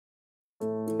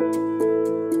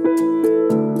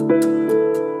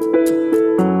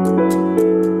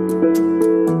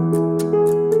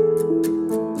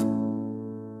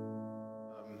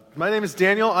name is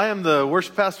Daniel. I am the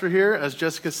worship pastor here, as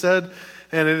Jessica said,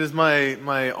 and it is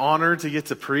my honor to get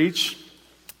to preach.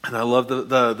 And I love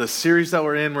the series that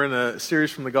we're in. We're in a series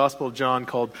from the Gospel of John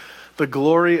called The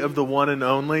Glory of the One and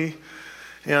Only.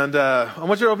 And I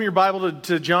want you to open your Bible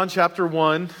to John chapter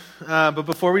 1. But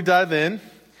before we dive in,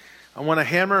 I want to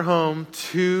hammer home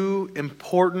two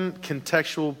important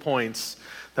contextual points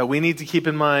that we need to keep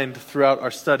in mind throughout our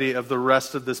study of the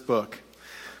rest of this book.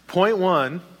 Point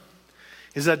one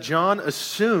is that John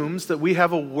assumes that we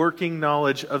have a working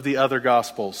knowledge of the other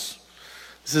Gospels.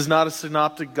 This is not a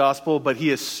synoptic gospel, but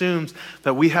he assumes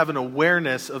that we have an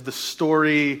awareness of the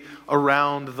story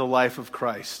around the life of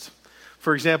Christ.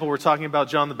 For example, we're talking about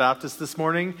John the Baptist this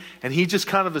morning, and he just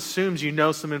kind of assumes you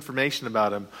know some information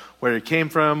about him, where he came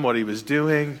from, what he was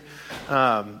doing.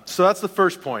 So that's the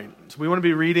first point. So we want to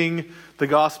be reading the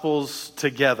Gospels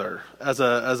together as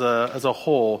a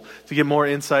whole to get more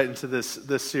insight into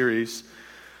this series.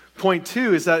 Point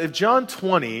two is that if John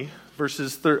 20,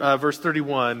 verse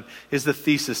 31, is the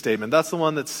thesis statement, that's the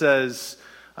one that says,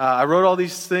 I wrote all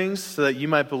these things so that you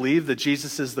might believe that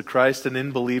Jesus is the Christ, and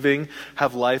in believing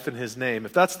have life in his name.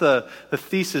 If that's the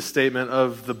thesis statement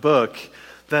of the book,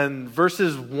 then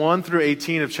verses 1 through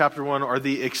 18 of chapter 1 are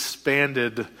the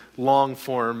expanded long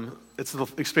form. It's the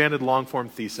expanded long-form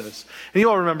thesis. And you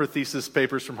all remember thesis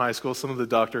papers from high school. Some of the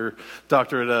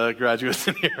doctorate graduates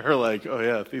in here are like, oh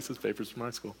yeah, thesis papers from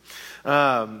high school.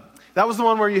 That was the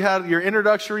one where you had your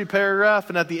introductory paragraph,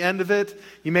 and at the end of it,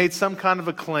 you made some kind of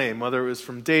a claim, whether it was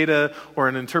from data or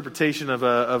an interpretation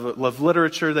of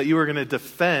literature that you were going to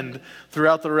defend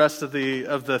throughout the rest of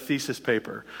the thesis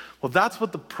paper. Well, that's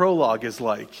what the prologue is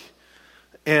like.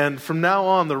 And from now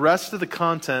on, the rest of the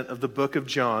content of the book of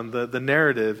John, the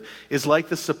narrative, is like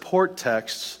the support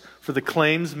texts for the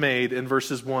claims made in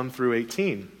verses 1 through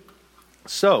 18.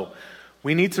 So,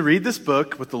 we need to read this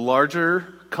book with the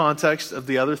larger context of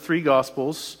the other three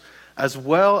Gospels, as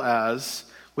well as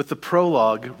with the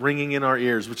prologue ringing in our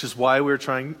ears, which is why we're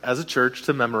trying, as a church,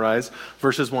 to memorize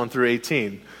verses 1 through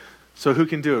 18. So who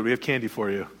can do it? We have candy for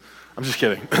you. I'm just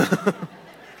kidding.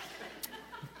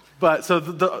 But so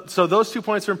those 2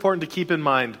 points are important to keep in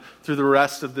mind through the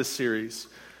rest of this series.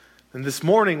 And this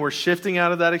morning, we're shifting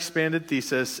out of that expanded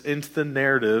thesis into the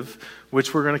narrative,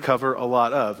 which we're going to cover a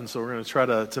lot of. And so we're going to try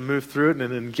to move through it in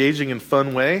an engaging and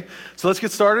fun way. So let's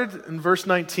get started in verse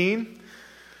 19.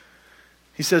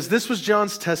 He says, "This was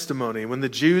John's testimony when the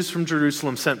Jews from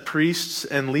Jerusalem sent priests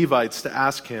and Levites to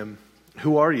ask him,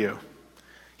 'Who are you?'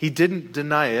 He didn't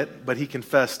deny it, but he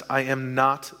confessed, 'I am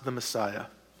not the Messiah.'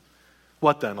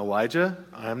 'What then, Elijah?'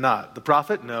 'I am not.' 'The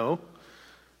prophet?' 'No.'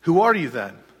 'Who are you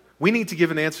then?' 'We need to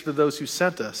give an answer to those who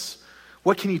sent us.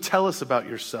 What can you tell us about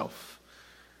yourself?'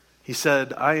 He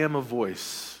said, 'I am a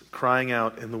voice crying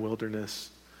out in the wilderness.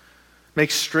 Make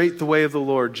straight the way of the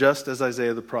Lord, just as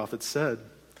Isaiah the prophet said.'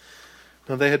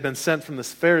 Now they had been sent from the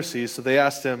Pharisees, so they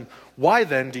asked him, 'Why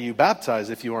then do you baptize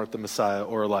if you aren't the Messiah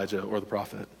or Elijah or the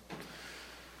prophet?'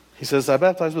 He says, 'I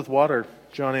baptize with water.'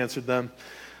 John answered them.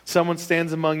 'Someone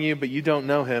stands among you, but you don't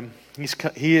know him.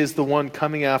 He is the one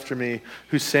coming after me,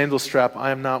 whose sandal strap I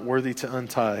am not worthy to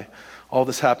untie.' All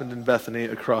this happened in Bethany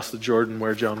across the Jordan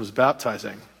where John was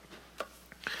baptizing."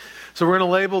 So we're going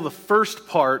to label the first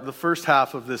part, the first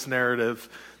half of this narrative,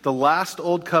 the last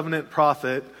Old Covenant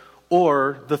prophet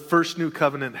or the first New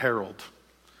Covenant herald.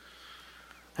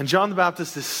 And John the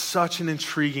Baptist is such an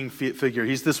intriguing figure.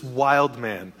 He's this wild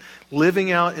man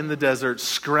living out in the desert,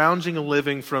 scrounging a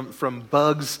living from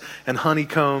bugs and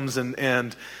honeycombs,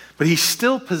 but he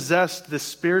still possessed this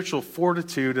spiritual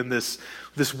fortitude and this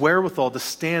wherewithal to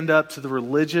stand up to the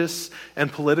religious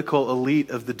and political elite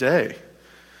of the day.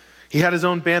 He had his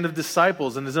own band of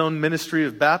disciples and his own ministry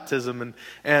of baptism,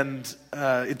 and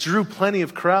it drew plenty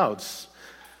of crowds.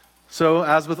 So,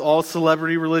 as with all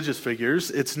celebrity religious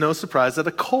figures, it's no surprise that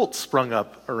a cult sprung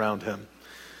up around him,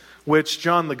 which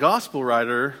John the Gospel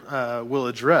writer will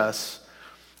address.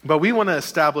 But we want to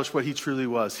establish what he truly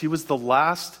was. He was the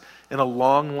last in a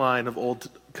long line of Old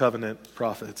Covenant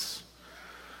prophets.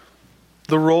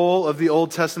 The role of the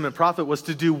Old Testament prophet was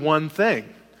to do one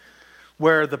thing,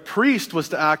 where the priest was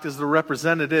to act as the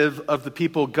representative of the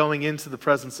people going into the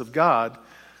presence of God.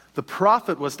 The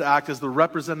prophet was to act as the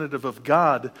representative of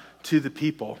God to the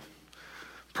people.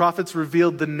 Prophets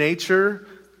revealed the nature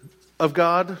of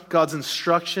God, God's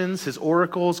instructions, his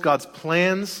oracles, God's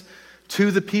plans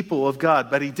to the people of God.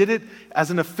 But he did it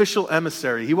as an official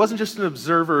emissary. He wasn't just an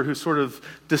observer who sort of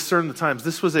discerned the times.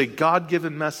 This was a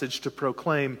God-given message to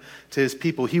proclaim to his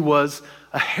people. He was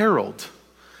a herald,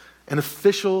 an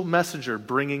official messenger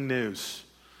bringing news.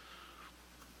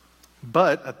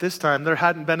 But at this time, there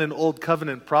hadn't been an old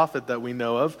covenant prophet that we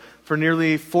know of for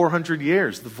nearly 400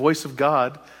 years. The voice of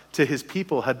God to his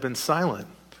people had been silent.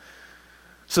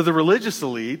 So the religious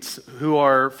elites, who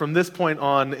are from this point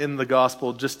on in the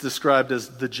gospel just described as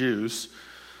the Jews,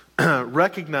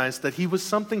 recognized that he was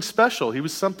something special. He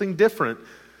was something different,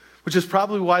 which is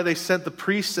probably why they sent the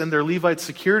priests and their Levite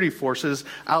security forces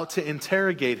out to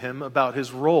interrogate him about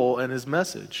his role and his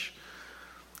message.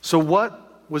 So what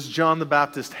was John the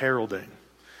Baptist heralding?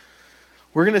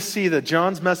 We're going to see that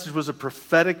John's message was a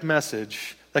prophetic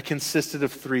message that consisted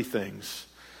of three things.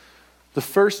 The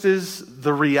first is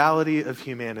the reality of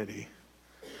humanity.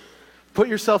 Put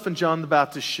yourself in John the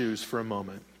Baptist's shoes for a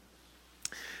moment.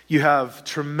 You have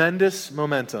tremendous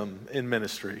momentum in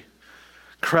ministry.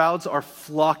 Crowds are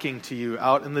flocking to you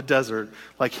out in the desert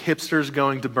like hipsters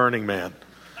going to Burning Man.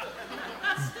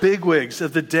 Bigwigs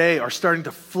of the day are starting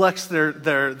to flex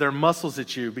their muscles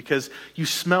at you because you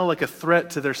smell like a threat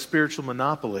to their spiritual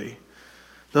monopoly.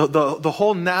 The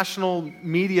whole national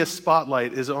media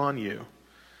spotlight is on you.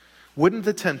 Wouldn't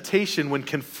the temptation when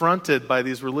confronted by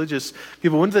these religious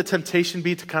people, wouldn't the temptation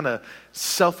be to kind of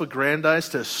self-aggrandize,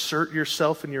 to assert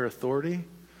yourself and your authority?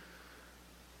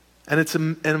 And it's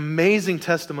an amazing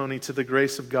testimony to the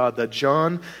grace of God that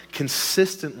John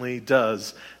consistently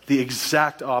does the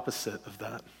exact opposite of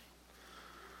that.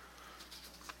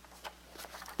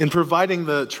 In providing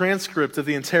the transcript of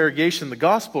the interrogation, the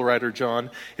gospel writer John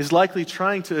is likely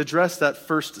trying to address that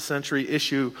first century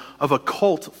issue of a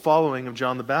cult following of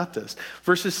John the Baptist.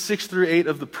 Verses 6 through 8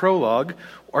 of the prologue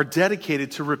are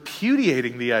dedicated to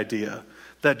repudiating the idea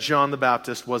that John the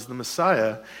Baptist was the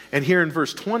Messiah. And here in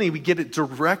verse 20, we get it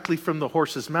directly from the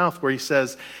horse's mouth where he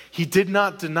says, "He did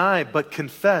not deny, but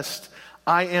confessed,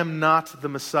 'I am not the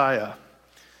Messiah.'"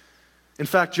 In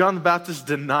fact, John the Baptist's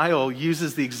denial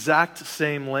uses the exact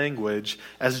same language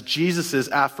as Jesus'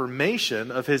 affirmation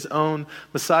of his own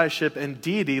messiahship and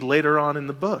deity later on in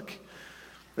the book.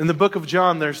 In the book of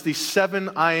John, there's these 7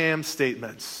 I am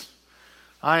statements.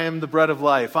 I am the bread of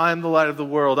life. I am the light of the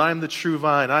world. I am the true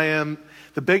vine. I am...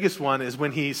 The biggest one is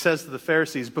when he says to the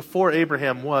Pharisees, before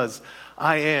Abraham was,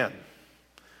 I am.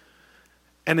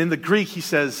 And in the Greek, he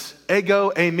says,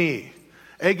 ego eimi.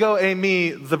 Ego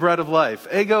eimi, the bread of life.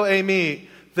 Ego eimi,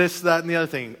 this, that, and the other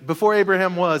thing. Before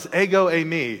Abraham was, ego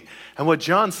eimi. And what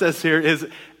John says here is,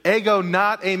 ego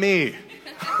not eimi.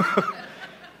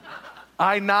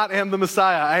 I not am the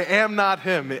Messiah. I am not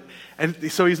him.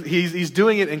 And so he's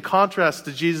doing it in contrast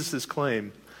to Jesus'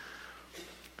 claim.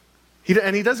 He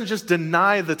doesn't just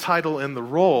deny the title and the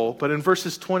role, but in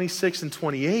verses 26 and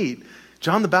 28,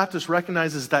 John the Baptist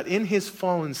recognizes that in his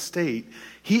fallen state,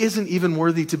 he isn't even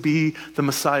worthy to be the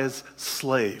Messiah's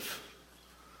slave.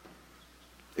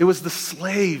 It was the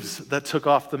slaves that took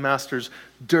off the master's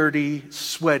dirty,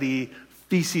 sweaty,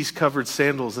 feces-covered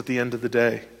sandals at the end of the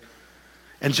day.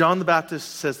 And John the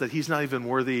Baptist says that he's not even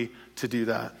worthy to do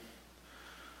that.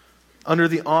 Under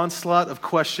the onslaught of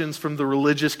questions from the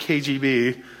religious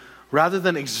KGB, rather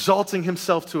than exalting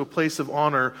himself to a place of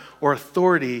honor or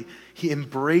authority, he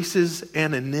embraces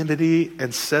anonymity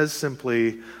and says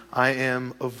simply, I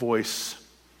am a voice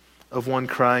of one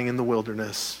crying in the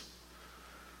wilderness.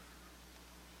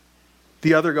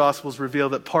 The other Gospels reveal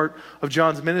that part of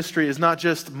John's ministry is not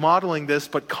just modeling this,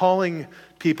 but calling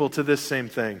people to this same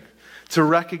thing. To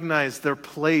recognize their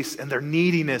place and their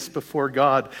neediness before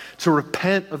God, to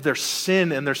repent of their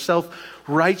sin and their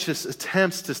self-righteous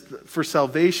attempts for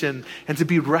salvation, and to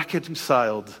be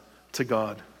reconciled to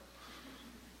God.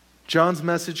 John's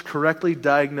message correctly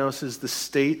diagnoses the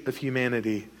state of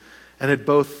humanity, and it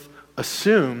both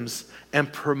assumes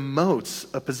and promotes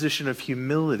a position of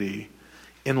humility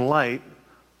in light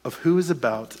of who is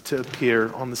about to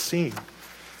appear on the scene.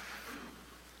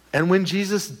 And when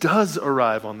Jesus does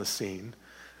arrive on the scene,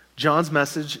 John's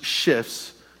message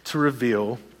shifts to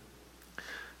reveal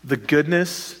the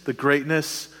goodness, the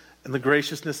greatness, and the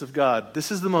graciousness of God. This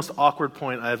is the most awkward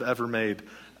point I've ever made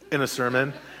in a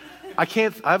sermon. I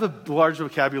have a large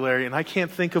vocabulary, and I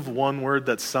can't think of one word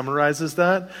that summarizes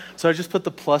that. So I just put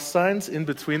the plus signs in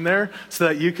between there so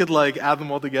that you could add them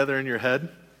all together in your head.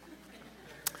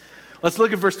 Let's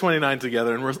look at verse 29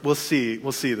 together, and we'll see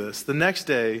this. The next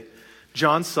day,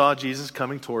 John saw Jesus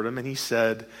coming toward him, and he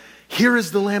said, "Here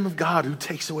is the Lamb of God who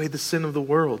takes away the sin of the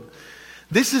world.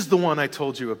 This is the one I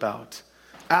told you about.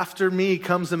 After me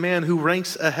comes a man who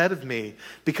ranks ahead of me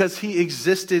because he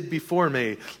existed before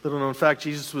me." Little known fact,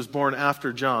 Jesus was born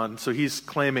after John, so he's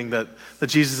claiming that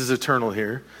Jesus is eternal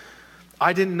here.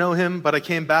 "I didn't know him, but I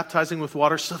came baptizing with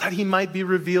water so that he might be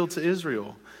revealed to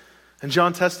Israel." And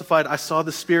John testified, "I saw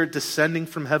the Spirit descending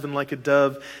from heaven like a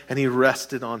dove, and he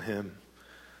rested on him.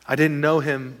 I didn't know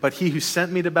him, but he who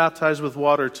sent me to baptize with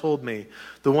water told me,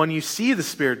 the one you see the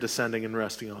Spirit descending and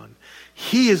resting on,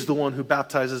 he is the one who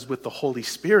baptizes with the Holy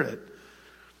Spirit.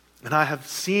 And I have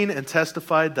seen and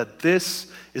testified that this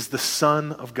is the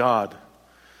Son of God."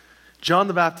 John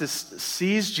the Baptist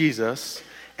sees Jesus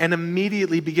and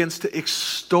immediately begins to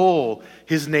extol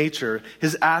his nature,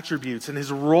 his attributes, and his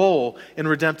role in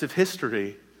redemptive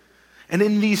history. And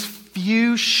in these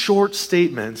few short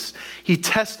statements, he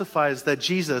testifies that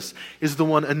Jesus is the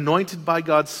one anointed by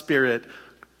God's Spirit,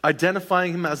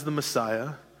 identifying him as the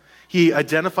Messiah. He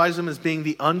identifies him as being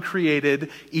the uncreated,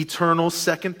 eternal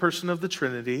second person of the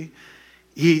Trinity.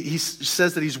 He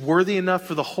says that he's worthy enough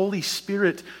for the Holy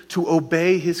Spirit to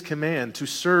obey his command, to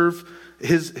serve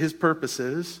his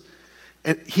purposes.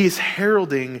 And he is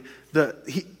heralding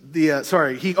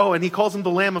and he calls him the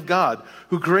Lamb of God,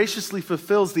 who graciously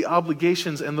fulfills the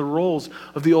obligations and the roles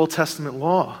of the Old Testament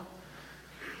law.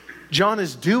 John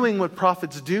is doing what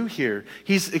prophets do here.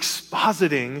 He's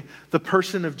expositing the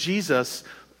person of Jesus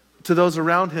to those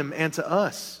around him and to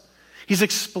us. He's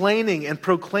explaining and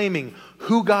proclaiming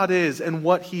who God is and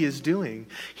what he is doing.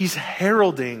 He's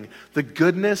heralding the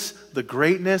goodness, the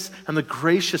greatness, and the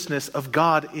graciousness of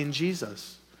God in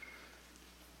Jesus.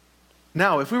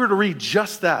 Now, if we were to read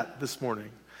just that this morning,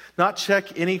 not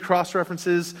check any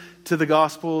cross-references to the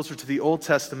Gospels or to the Old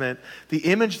Testament, the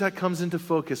image that comes into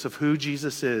focus of who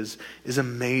Jesus is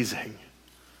amazing.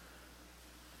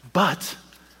 But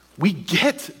we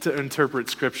get to interpret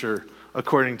Scripture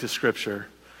according to Scripture.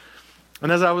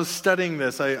 And as I was studying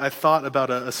this, I thought about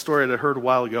a story that I heard a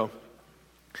while ago.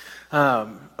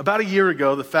 About a year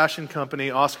ago, the fashion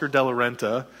company Oscar de la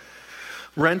Renta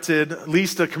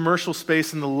leased a commercial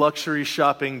space in the luxury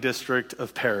shopping district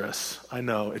of Paris. I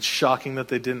know, it's shocking that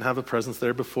they didn't have a presence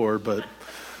there before, but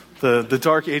the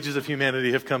dark ages of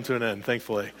humanity have come to an end,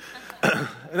 thankfully. And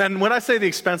then when I say the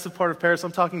expensive part of Paris,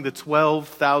 I'm talking the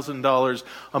 $12,000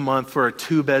 a month for a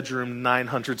 2-bedroom,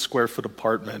 900 square foot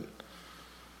apartment.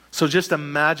 So just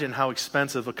imagine how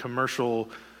expensive a commercial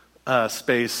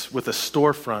space with a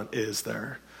storefront is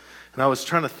there. And I was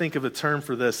trying to think of a term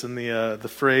for this, and the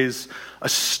phrase, "a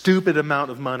stupid amount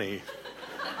of money,"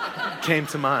 came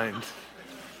to mind.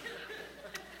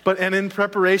 And in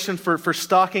preparation for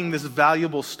stocking this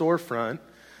valuable storefront,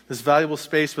 this valuable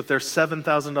space with their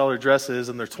 $7,000 dresses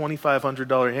and their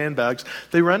 $2,500 handbags,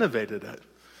 they renovated it.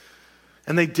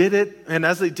 And they did it, and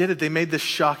as they did it, they made this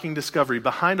shocking discovery.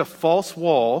 Behind a false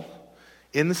wall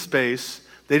in the space,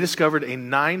 they discovered a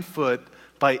 9-foot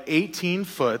by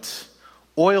 18-foot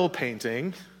oil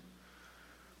painting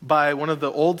by one of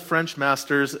the old French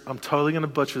masters. I'm totally going to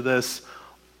butcher this,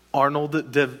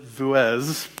 Arnold de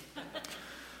Vuez.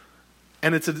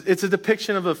 And it's a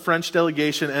depiction of a French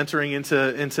delegation entering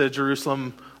into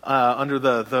Jerusalem under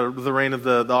the reign of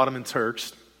the Ottoman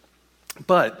Turks.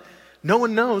 But no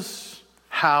one knows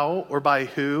how or by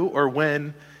who or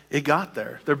when it got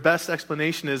there. Their best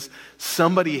explanation is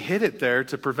somebody hid it there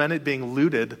to prevent it being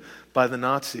looted by the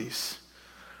Nazis.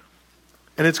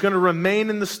 And it's going to remain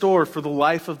in the store for the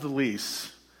life of the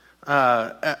lease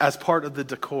as part of the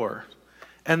decor.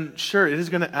 And sure, it is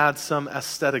going to add some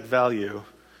aesthetic value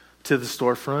to the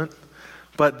storefront.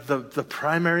 But the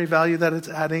primary value that it's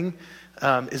adding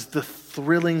is the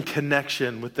thrilling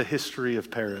connection with the history of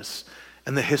Paris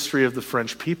and the history of the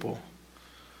French people.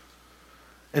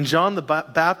 And John the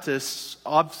Baptist's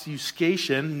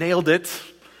obfuscation nailed it.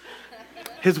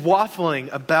 His waffling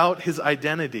about his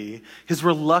identity, his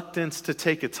reluctance to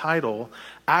take a title,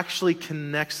 actually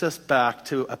connects us back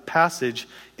to a passage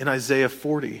in Isaiah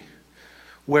 40,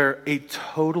 where a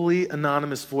totally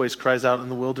anonymous voice cries out in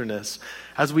the wilderness.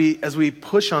 As we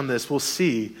push on this, we'll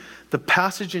see the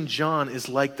passage in John is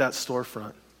like that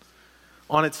storefront.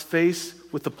 On its face,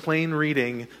 with the plain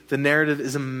reading, the narrative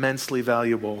is immensely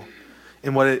valuable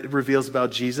in what it reveals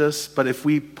about Jesus. But if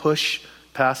we push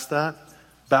past that,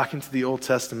 back into the Old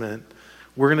Testament,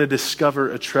 we're going to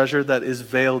discover a treasure that is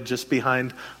veiled just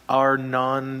behind our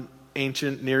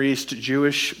non-ancient Near East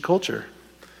Jewish culture.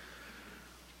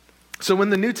 So when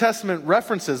the New Testament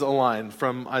references a line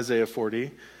from Isaiah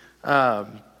 40,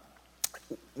 the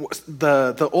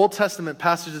Old Testament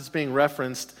passage that's being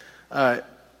referenced,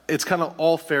 it's kind of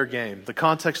all fair game. The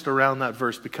context around that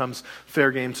verse becomes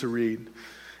fair game to read.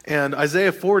 And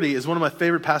Isaiah 40 is one of my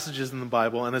favorite passages in the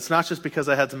Bible, and it's not just because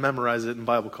I had to memorize it in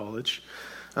Bible college.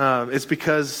 It's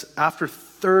because after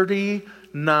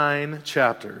 39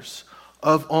 chapters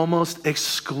of almost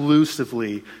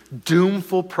exclusively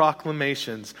doomful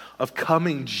proclamations of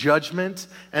coming judgment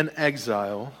and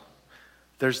exile,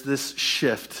 there's this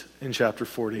shift in chapter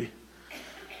 40.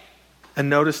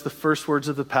 And notice the first words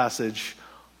of the passage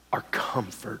are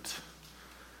comfort.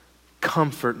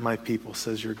 Comfort my people,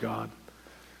 says your God.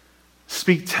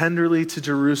 Speak tenderly to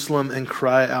Jerusalem and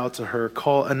cry out to her.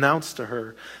 Announce to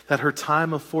her that her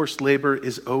time of forced labor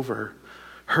is over.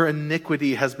 Her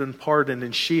iniquity has been pardoned,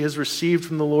 and she has received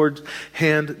from the Lord's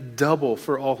hand double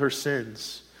for all her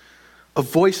sins. A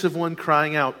voice of one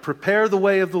crying out, prepare the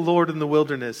way of the Lord in the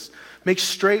wilderness. Make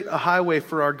straight a highway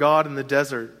for our God in the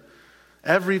desert.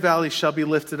 Every valley shall be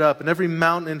lifted up, and every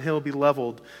mountain and hill be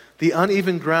leveled. The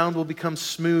uneven ground will become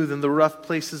smooth, and the rough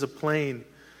places a plain.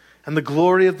 And the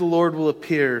glory of the Lord will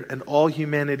appear, and all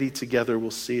humanity together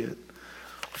will see it.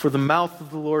 For the mouth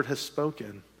of the Lord has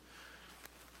spoken.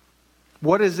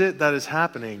 What is it that is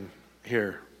happening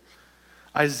here?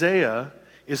 Isaiah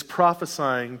is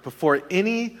prophesying before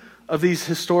any of these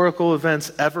historical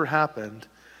events ever happened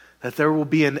that there will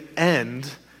be an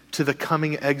end to the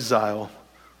coming exile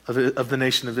of the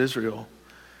nation of Israel,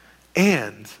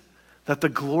 and that the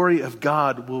glory of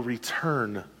God will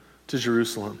return to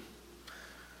Jerusalem.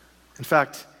 In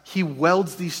fact, he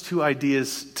welds these two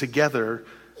ideas together,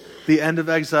 the end of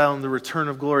exile and the return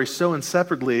of glory, so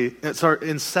inseparably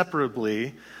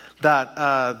that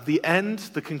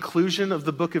the conclusion of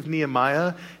the book of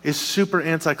Nehemiah is super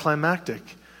anticlimactic.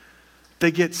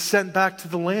 They get sent back to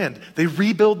the land. They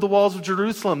rebuild the walls of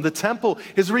Jerusalem. The temple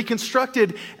is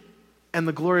reconstructed, and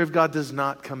the glory of God does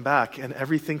not come back. And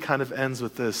everything kind of ends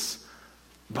with this,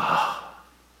 bah.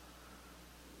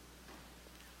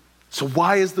 So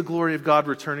why is the glory of God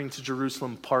returning to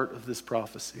Jerusalem part of this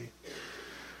prophecy?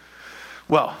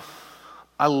 Well,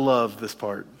 I love this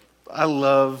part. I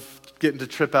love getting to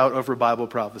trip out over Bible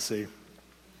prophecy.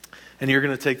 And you're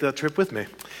going to take that trip with me.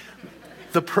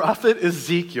 The prophet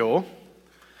Ezekiel,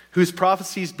 whose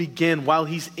prophecies begin while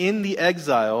he's in the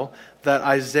exile that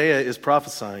Isaiah is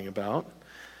prophesying about,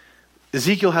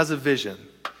 Ezekiel has a vision.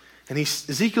 And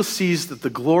Ezekiel sees that the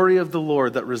glory of the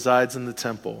Lord that resides in the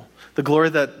temple, the glory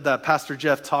that Pastor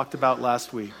Jeff talked about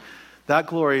last week, that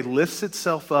glory lifts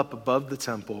itself up above the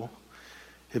temple.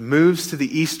 It moves to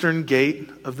the eastern gate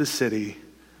of the city,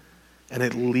 and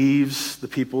it leaves the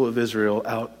people of Israel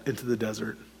out into the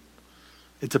desert.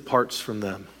 It departs from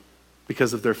them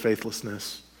because of their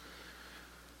faithlessness.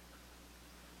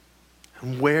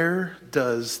 And where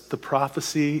does the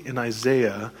prophecy in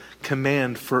Isaiah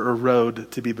command for a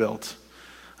road to be built?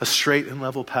 A straight and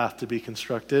level path to be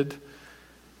constructed?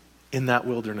 In that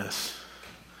wilderness.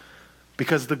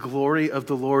 Because the glory of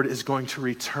the Lord is going to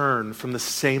return from the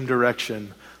same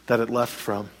direction that it left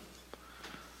from.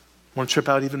 Want to trip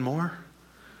out even more?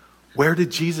 Where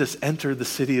did Jesus enter the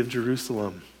city of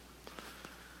Jerusalem?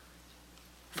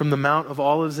 From the Mount of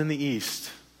Olives in the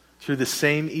east, through the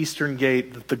same eastern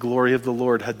gate that the glory of the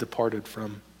Lord had departed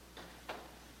from.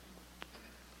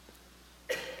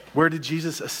 Where did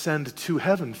Jesus ascend to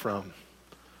heaven from?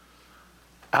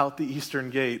 Out the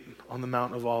eastern gate on the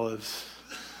Mount of Olives.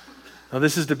 Now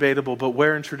this is debatable, but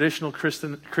where in traditional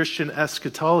Christian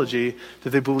eschatology do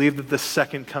they believe that the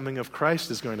second coming of Christ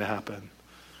is going to happen?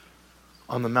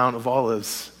 On the Mount of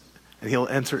Olives. And he'll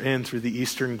enter in through the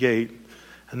eastern gate.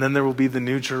 And then there will be the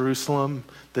new Jerusalem,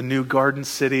 the new garden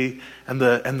city, and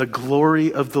the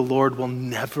glory of the Lord will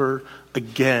never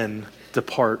again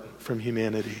depart from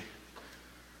humanity.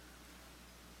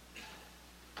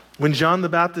 When John the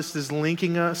Baptist is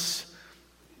linking us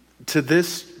to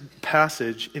this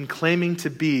passage in claiming to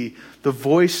be the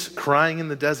voice crying in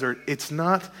the desert, it's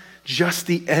not just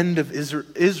the end of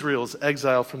Israel's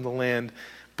exile from the land,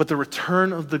 but the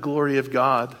return of the glory of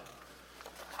God.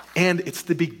 And it's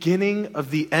the beginning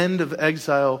of the end of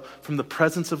exile from the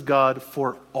presence of God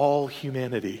for all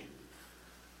humanity.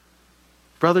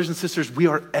 Brothers and sisters, we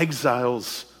are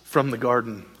exiles from the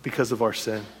garden because of our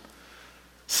sin.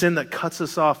 Sin that cuts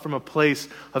us off from a place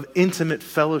of intimate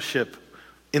fellowship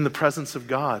in the presence of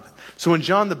God. So when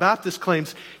John the Baptist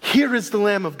claims, here is the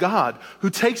Lamb of God who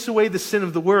takes away the sin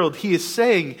of the world, he is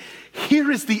saying, here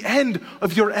is the end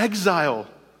of your exile.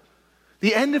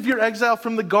 The end of your exile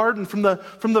from the garden, from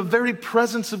the very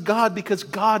presence of God, because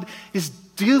God is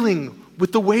dealing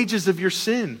with the wages of your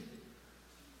sin.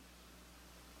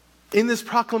 In this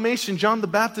proclamation, John the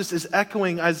Baptist is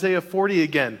echoing Isaiah 40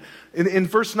 again. In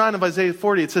verse 9 of Isaiah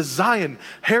 40, it says, Zion,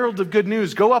 herald of good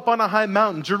news, go up on a high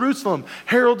mountain. Jerusalem,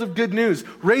 herald of good news,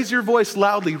 raise your voice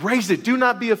loudly, raise it, do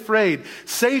not be afraid.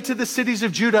 Say to the cities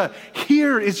of Judah,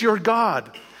 here is your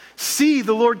God. See,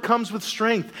 the Lord comes with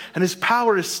strength, and his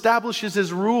power establishes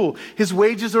his rule. His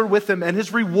wages are with him, and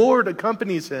his reward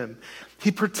accompanies him.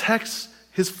 He protects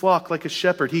his flock like a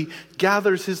shepherd. He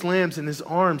gathers his lambs in his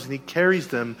arms, and he carries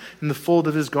them in the fold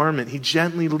of his garment. He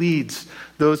gently leads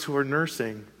those who are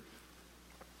nursing.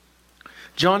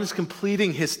 John is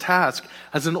completing his task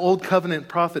as an old covenant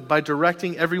prophet by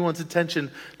directing everyone's attention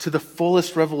to the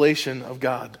fullest revelation of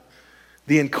God,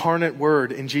 the incarnate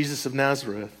Word in Jesus of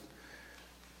Nazareth.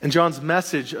 And John's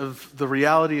message of the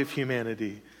reality of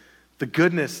humanity, the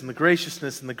goodness and the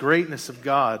graciousness and the greatness of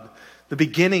God, the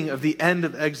beginning of the end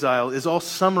of exile, is all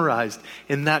summarized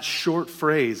in that short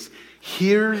phrase: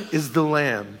 "Here is the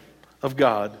Lamb of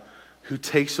God who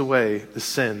takes away the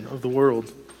sin of the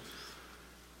world."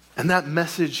 And that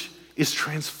message is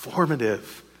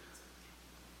transformative.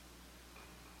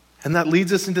 And that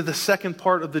leads us into the second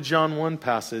part of the John 1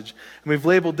 passage. And we've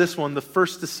labeled this one the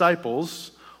first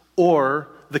disciples, or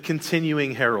the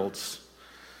continuing heralds.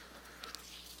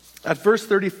 At verse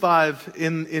 35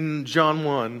 in John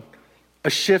 1, a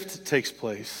shift takes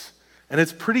place. And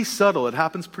it's pretty subtle. It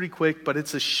happens pretty quick, but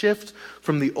it's a shift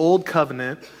from the old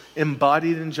covenant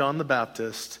embodied in John the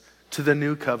Baptist to the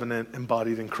new covenant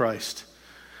embodied in Christ.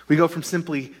 We go from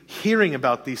simply hearing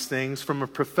about these things from a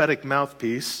prophetic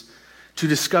mouthpiece to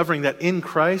discovering that in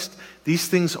Christ, these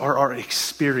things are our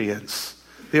experience.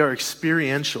 They are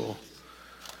experiential.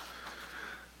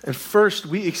 And first,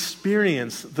 we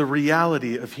experience the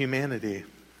reality of humanity.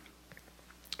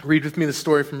 Read with me the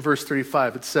story from verse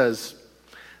 35. It says,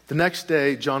 "The next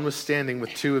day, John was standing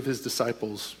with two of his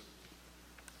disciples.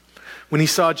 When he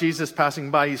saw Jesus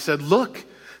passing by, he said, 'Look,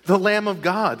 the Lamb of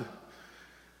God.'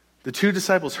 The two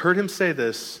disciples heard him say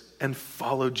this and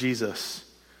followed Jesus.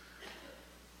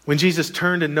 When Jesus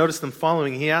turned and noticed them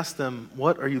following, he asked them,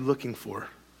 'What are you looking for?'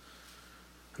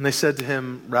 And they said to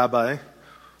him, 'Rabbi,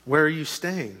 where are you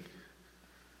staying?'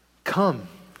 'Come,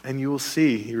 and you will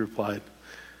see,' he replied.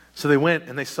 So they went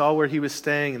and they saw where he was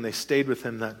staying, and they stayed with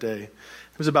him that day.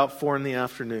 It was about 4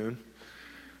 p.m.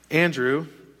 Andrew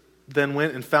then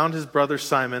went and found his brother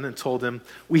Simon and told him,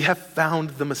 'We have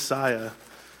found the Messiah.'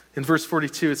 In verse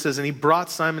 42 it says, "And he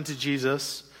brought Simon to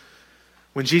Jesus.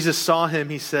 When Jesus saw him,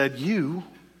 he said, 'You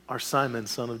are Simon,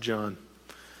 son of John.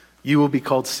 You will be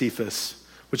called Cephas,'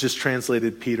 which is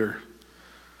translated Peter."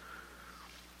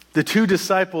 The two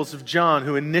disciples of John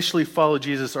who initially followed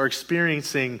Jesus are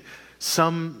experiencing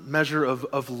some measure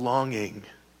of longing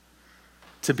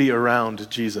to be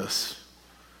around Jesus.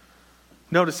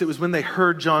 Notice it was when they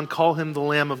heard John call him the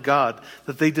Lamb of God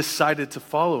that they decided to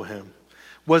follow him.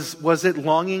 Was it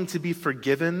longing to be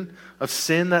forgiven of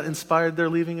sin that inspired their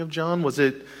leaving of John? Was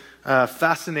it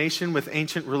fascination with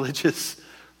ancient religious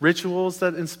rituals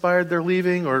that inspired their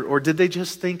leaving? Or did they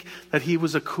just think that he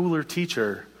was a cooler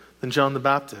teacher than John the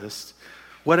Baptist?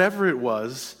 Whatever it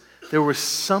was, there was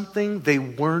something they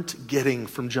weren't getting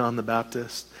from John the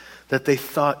Baptist that they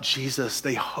thought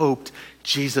they hoped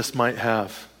Jesus might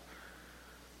have.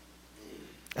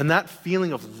 And that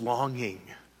feeling of longing,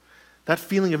 that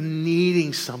feeling of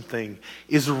needing something,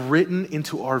 is written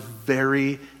into our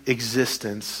very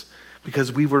existence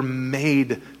because we were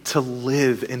made to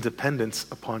live in dependence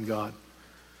upon God.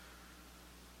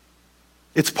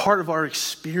 It's part of our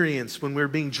experience when we're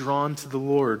being drawn to the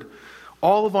Lord.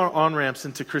 All of our on-ramps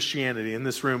into Christianity in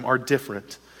this room are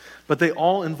different, but they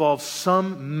all involve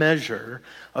some measure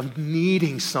of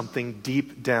needing something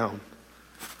deep down.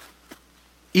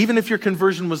 Even if your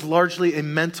conversion was largely a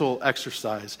mental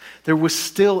exercise, there was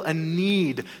still a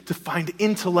need to find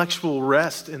intellectual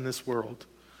rest in this world.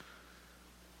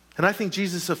 And I think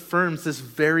Jesus affirms this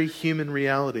very human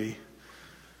reality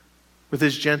with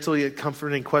his gentle yet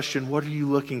comforting question, "What are you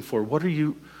looking for? What are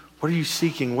you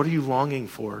seeking? What are you longing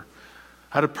for?"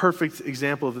 I had a perfect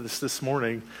example of this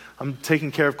morning. I'm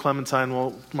taking care of Clementine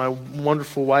while my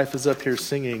wonderful wife is up here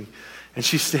singing, and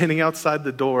she's standing outside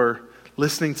the door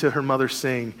listening to her mother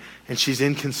sing, and she's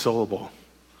inconsolable.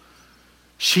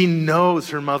 She knows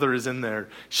her mother is in there.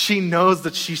 She knows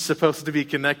that she's supposed to be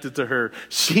connected to her.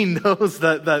 She knows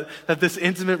that this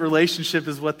intimate relationship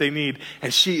is what they need,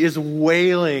 and she is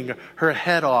wailing her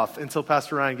head off until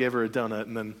Pastor Ryan gave her a donut,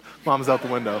 and then Mom's out the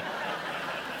window.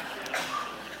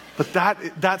 But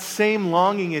that same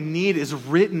longing and need is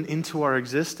written into our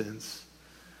existence.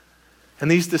 And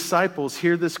these disciples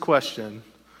hear this question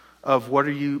of what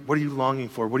are you longing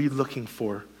for? What are you looking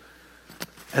for?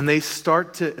 And they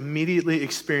start to immediately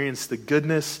experience the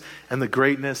goodness and the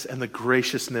greatness and the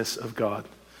graciousness of God.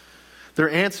 Their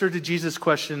answer to Jesus'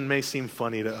 question may seem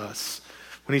funny to us.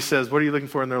 When he says, "What are you looking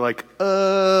for?" And they're like,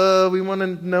 we want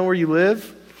to know where you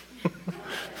live."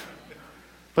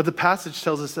 But the passage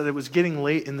tells us that it was getting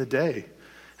late in the day.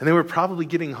 And they were probably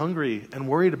getting hungry and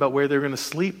worried about where they were going to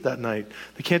sleep that night.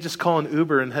 They can't just call an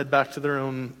Uber and head back to their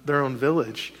own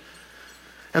village.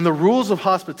 And the rules of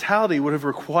hospitality would have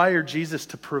required Jesus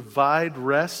to provide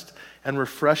rest and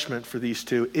refreshment for these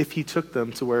two if he took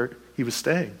them to where he was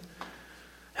staying.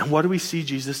 And what do we see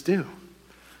Jesus do?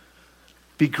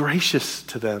 be gracious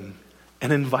to them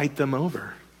and invite them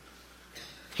over.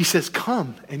 He says,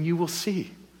 come and you will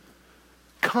see.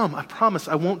 Come, I promise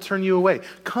I won't turn you away.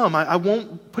 Come, I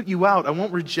won't put you out. I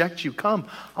won't reject you. Come,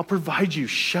 I'll provide you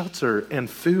shelter and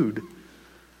food.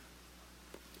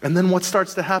 And then what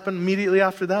starts to happen immediately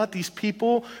after that? These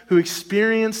people who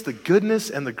experience the goodness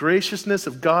and the graciousness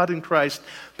of God in Christ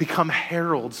become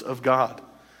heralds of God.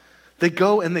 They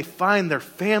go and they find their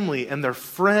family and their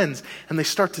friends, and they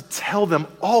start to tell them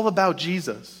all about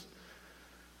Jesus.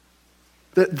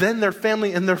 Then their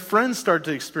family and their friends start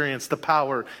to experience the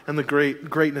power and the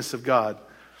greatness of God.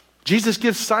 Jesus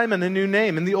gives Simon a new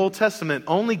name. In the Old Testament,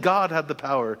 only God had the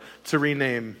power to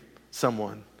rename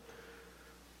someone.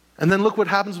 And then look what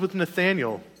happens with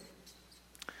Nathanael.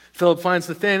 Philip finds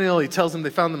Nathanael. He tells him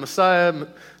they found the Messiah.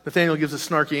 Nathanael gives a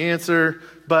snarky answer,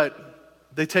 but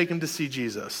they take him to see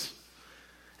Jesus.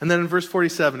 And then in verse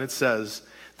 47 it says,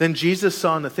 then Jesus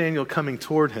saw Nathanael coming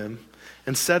toward him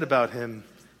and said about him,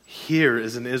 here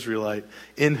is an Israelite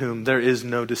in whom there is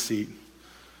no deceit.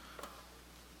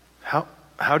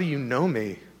 How do you know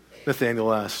me?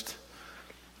 Nathanael asked.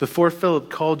 Before Philip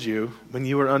called you, when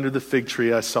you were under the fig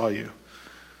tree, I saw you.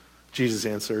 Jesus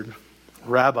answered.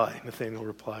 Rabbi, Nathanael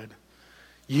replied,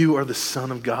 you are the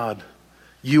Son of God.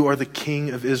 You are the King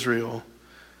of Israel.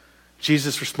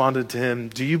 Jesus responded to him,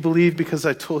 do you believe because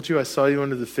I told you I saw you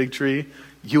under the fig tree?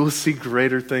 You will see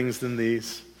greater things than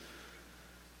these.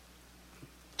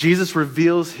 Jesus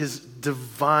reveals his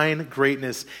divine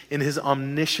greatness in his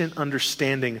omniscient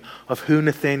understanding of who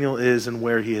Nathanael is and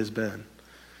where he has been.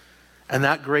 And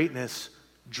that greatness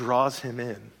draws him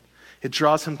in. It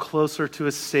draws him closer to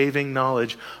a saving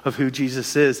knowledge of who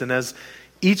Jesus is. And as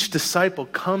each disciple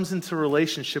comes into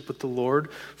relationship with the Lord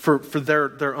for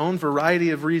their own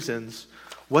variety of reasons,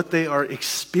 what they are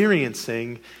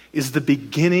experiencing is the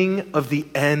beginning of the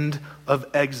end of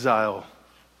exile.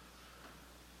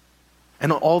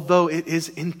 And although it is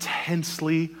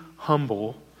intensely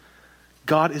humble,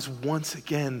 God is once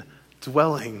again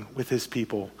dwelling with his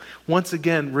people, once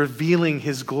again revealing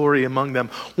his glory among them,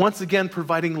 once again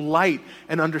providing light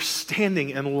and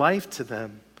understanding and life to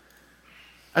them.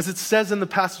 As it says in the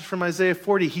passage from Isaiah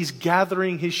 40, he's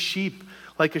gathering his sheep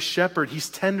like a shepherd. He's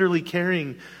tenderly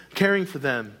caring for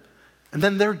them. And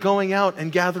then they're going out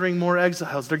and gathering more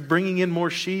exiles. They're bringing in more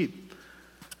sheep.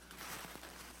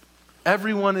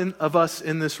 Every one of us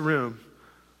in this room,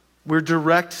 we're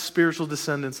direct spiritual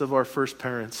descendants of our first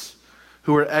parents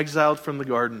who were exiled from the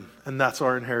garden, and that's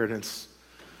our inheritance.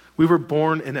 We were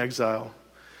born in exile.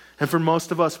 And for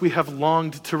most of us, we have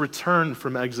longed to return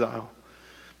from exile,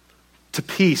 to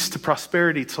peace, to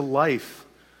prosperity, to life.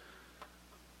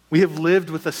 We have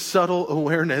lived with a subtle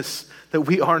awareness that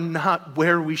we are not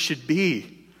where we should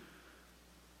be.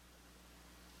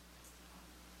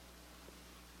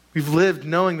 We've lived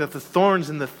knowing that the thorns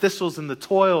and the thistles and the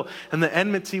toil and the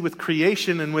enmity with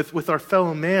creation and with our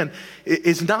fellow man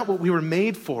is not what we were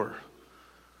made for.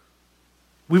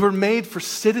 We were made for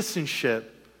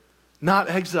citizenship, not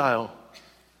exile.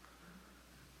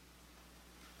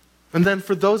 And then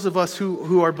for those of us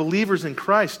who are believers in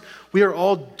Christ, we are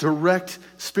all direct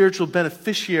spiritual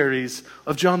beneficiaries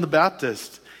of John the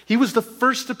Baptist. He was the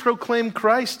first to proclaim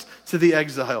Christ to the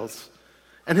exiles.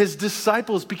 And his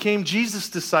disciples became Jesus'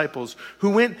 disciples, who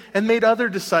went and made other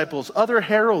disciples, other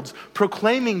heralds,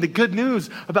 proclaiming the good news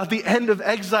about the end of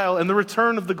exile and the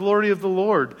return of the glory of the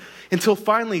Lord, until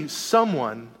finally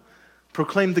someone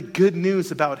proclaimed the good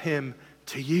news about him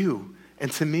to you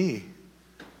and to me.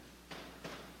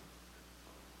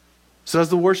 So as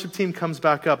the worship team comes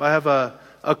back up, I have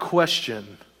a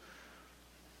question.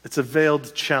 It's a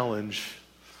veiled challenge,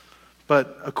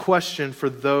 but a question for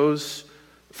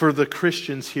the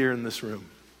Christians here in this room.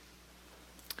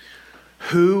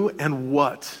 Who and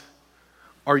what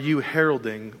are you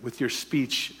heralding with your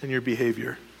speech and your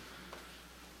behavior?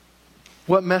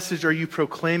 What message are you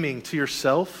proclaiming to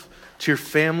yourself, to your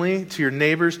family, to your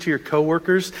neighbors, to your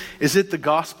coworkers? Is it the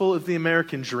gospel of the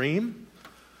American dream?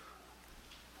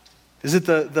 Is it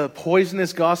the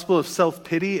poisonous gospel of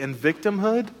self-pity and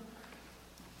victimhood?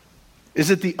 Is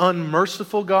it the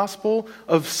unmerciful gospel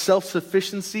of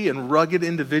self-sufficiency and rugged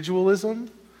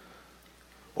individualism?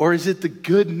 Or is it the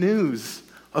good news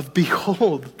of,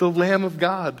 behold, the Lamb of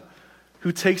God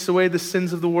who takes away the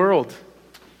sins of the world?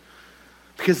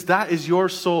 Because that is your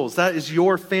souls, that is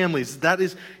your families, that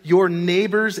is your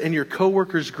neighbors and your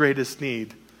coworkers' greatest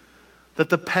need. That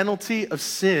the penalty of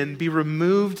sin be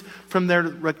removed from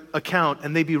their account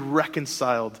and they be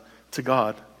reconciled to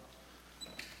God.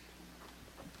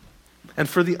 And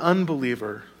for the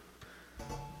unbeliever,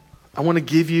 I want to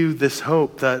give you this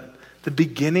hope that The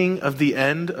beginning of the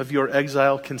end of your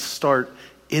exile can start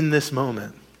in this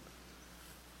moment.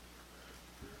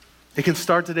 It can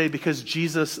start today because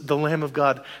Jesus, the Lamb of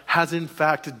God, has in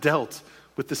fact dealt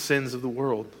with the sins of the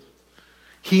world.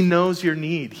 He knows your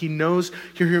need. He knows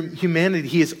your humanity.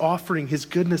 He is offering his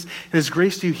goodness and his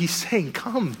grace to you. He's saying,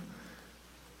 come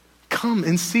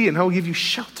and see, and I will give you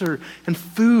shelter and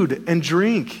food and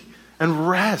drink and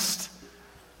rest.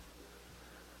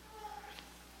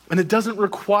 And it doesn't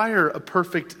require a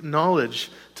perfect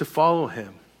knowledge to follow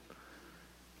him.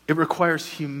 It requires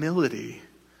humility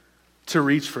to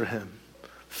reach for him,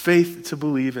 faith to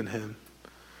believe in him.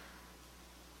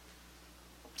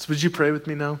 So would you pray with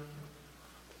me now?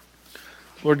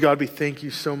 Lord God, we thank you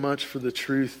so much for the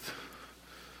truth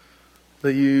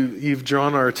that you've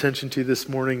drawn our attention to this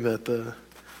morning, that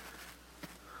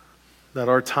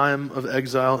our time of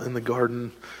exile in the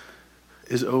garden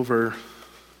is over.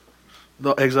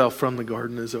 The exile from the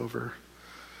garden is over.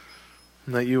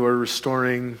 And that you are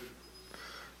restoring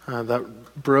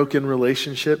that broken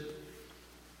relationship.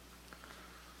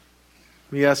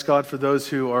 We ask, God, for those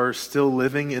who are still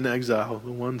living in exile,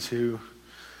 the ones who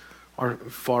are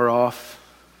far off,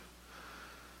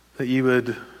 that you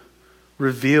would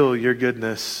reveal your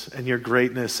goodness and your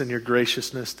greatness and your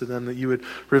graciousness to them, that you would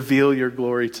reveal your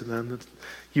glory to them, that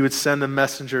you would send a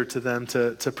messenger to them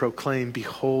to proclaim,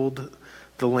 behold,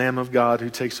 the Lamb of God who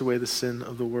takes away the sin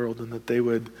of the world, and that they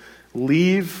would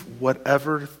leave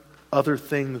whatever other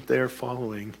thing that they are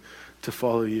following to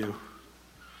follow you.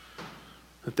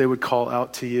 That they would call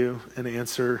out to you and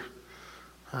answer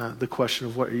the question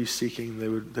of what are you seeking. They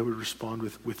would respond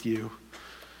with you.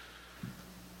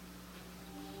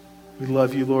 We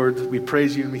love you, Lord. We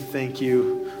praise you and we thank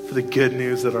you for the good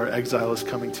news that our exile is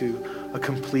coming to a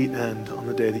complete end on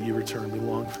the day that you return. We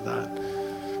long for that.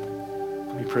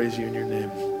 We praise you in your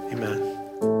name.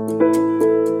 Amen.